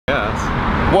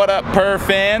What up, Purr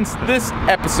fans? This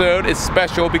episode is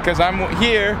special because I'm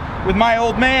here with my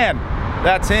old man.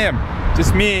 That's him.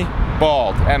 Just me,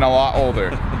 bald, and a lot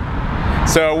older.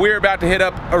 So we're about to hit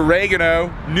up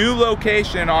Oregano, new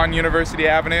location on University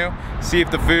Avenue, see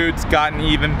if the food's gotten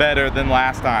even better than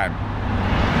last time.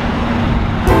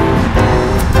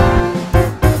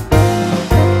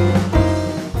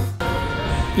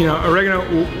 You know,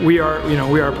 Oregano, we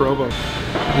are Provo.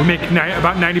 We make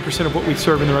about 90% of what we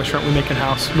serve in the restaurant we make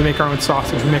in-house. We make our own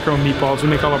sausage, we make our own meatballs, we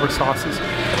make all of our sauces.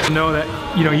 Know that,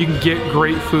 you know, you can get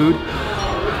great food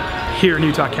here in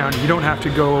Utah County. You don't have to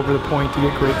go over the point to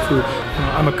get great food. You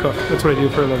know, I'm a cook, that's what I do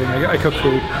for a living. I cook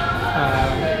food.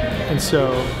 And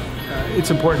so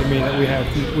it's important to me that we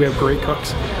have great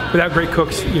cooks. Without great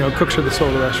cooks, you know, cooks are the soul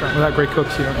of the restaurant. Without great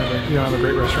cooks, you don't have a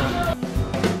great restaurant.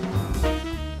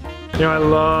 You know, I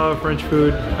love French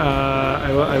food.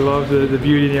 I love the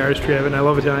beauty and the artistry of it, and I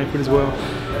love Italian food as well.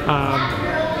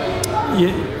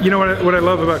 You know what I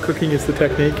love about cooking is the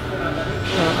technique.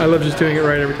 I love just doing it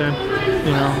right every time.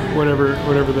 You know, whatever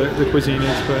the cuisine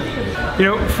is. But you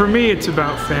know, for me, it's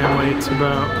about family. It's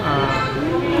about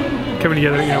coming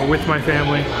together, you know, with my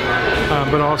family,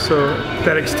 but also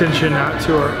that extension out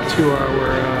to our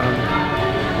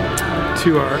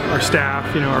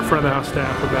staff. You know, our front of the house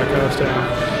staff, our back of the house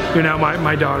staff. You know,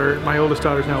 my oldest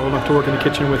daughter is now old enough to work in the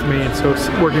kitchen with me, and so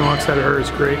working alongside of her is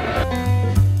great.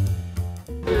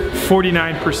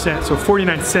 49%, so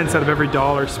 49 cents out of every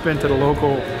dollar spent at a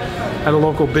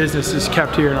local business is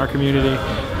kept here in our community.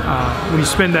 When you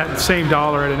spend that same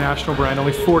dollar at a national brand,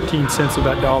 only 14 cents of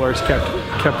that dollar is kept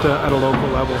at a local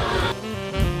level.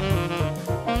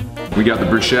 We got the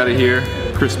bruschetta here,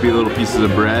 crispy little pieces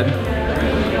of bread,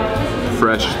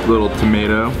 fresh little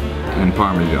tomato, and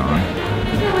Parmesan.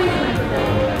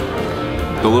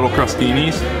 The little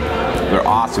crostinis, they're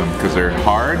awesome because they're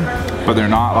hard, but they're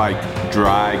not like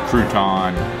dry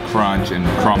crouton, crunch, and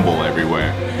crumble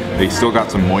everywhere. They still got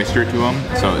some moisture to them,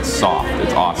 so it's soft,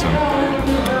 it's awesome.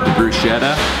 The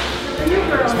bruschetta,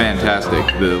 it's fantastic.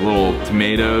 The little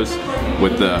tomatoes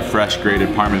with the fresh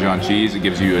grated Parmesan cheese, it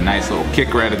gives you a nice little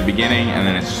kick right at the beginning, and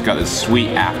then it's just got this sweet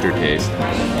aftertaste.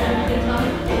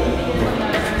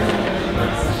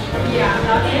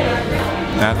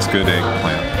 That's good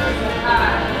eggplant.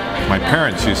 My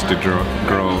parents used to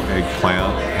grow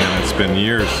eggplant, and it's been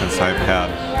years since I've had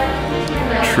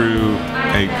true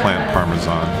eggplant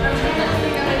Parmesan,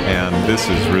 and this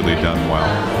is really done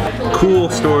well. Cool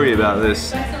story about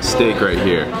this steak right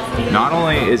here. Not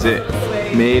only is it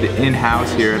made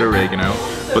in-house here at Oregano,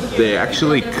 but they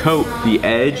actually coat the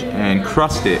edge and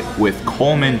crust it with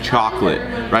Coleman chocolate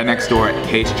right next door at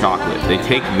Taste Chocolate. They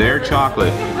take their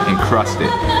chocolate and crust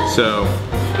it. So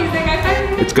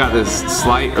it's got this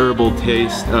slight herbal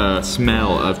taste,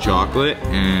 smell of chocolate,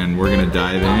 and we're gonna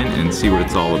dive in and see what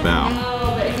it's all about.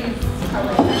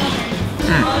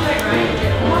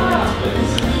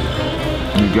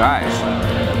 You guys,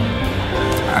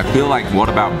 I feel like What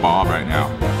About Bob right now.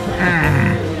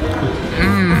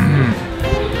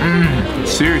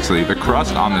 Seriously, the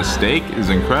crust on the steak is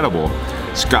incredible.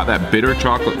 It's got that bitter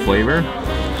chocolate flavor.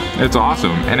 It's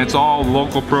awesome, and it's all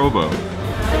local Provo.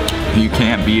 You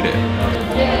can't beat it.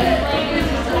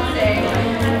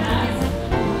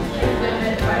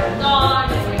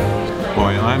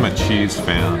 Boy, I'm a cheese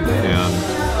fan, and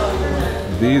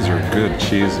these are good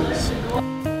cheeses.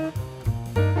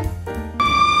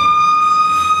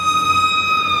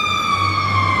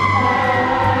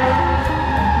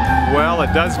 Well,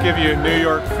 it does give you a New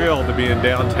York feel to be in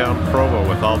downtown Provo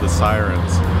with all the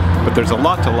sirens. But there's a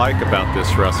lot to like about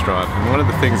this restaurant, and one of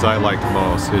the things I like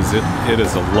most is it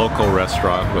is a local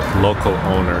restaurant with local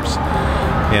owners.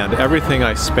 And everything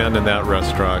I spend in that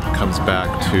restaurant comes back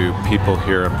to people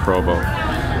here in Provo.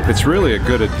 It's really a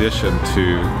good addition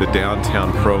to the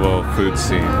downtown Provo food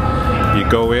scene. You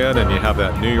go in and you have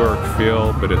that New York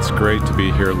feel, but it's great to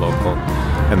be here local.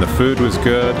 And the food was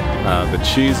good, the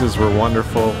cheeses were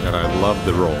wonderful, and I love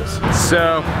the rolls.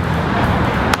 So,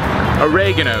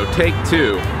 Oregano, take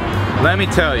two. Let me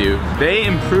tell you, they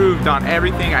improved on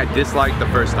everything I disliked the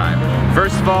first time.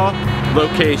 First of all,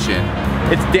 location.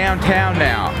 It's downtown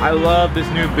now. I love this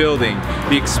new building.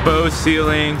 The exposed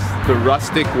ceilings, the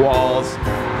rustic walls.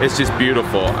 It's just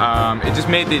beautiful. It just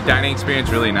made the dining experience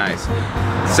really nice.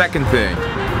 Second thing,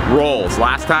 rolls.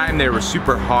 Last time they were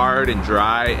super hard and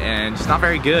dry and just not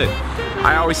very good.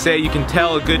 I always say you can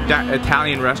tell a good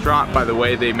Italian restaurant by the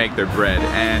way they make their bread.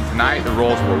 And tonight the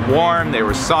rolls were warm, they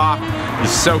were soft, you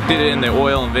soaked it in the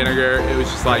oil and vinegar. It was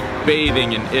just like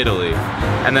bathing in Italy.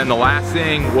 And then the last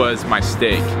thing was my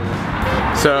steak.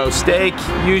 So steak,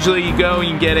 usually you go and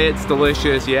you get it, it's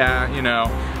delicious, yeah, you know.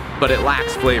 but it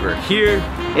lacks flavor. Here,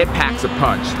 it packs a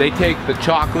punch. They take the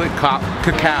chocolate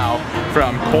cacao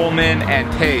from Coleman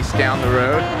and Taste down the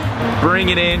road, bring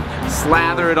it in,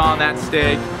 slather it on that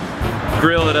steak,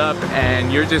 grill it up,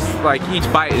 and you're just like, each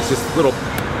bite is just little,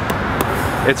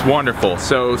 it's wonderful.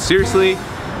 So seriously,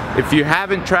 if you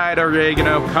haven't tried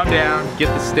Oregano, come down, get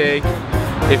the steak.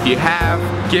 If you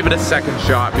have, give it a second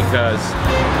shot because,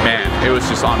 man, it was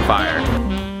just on fire.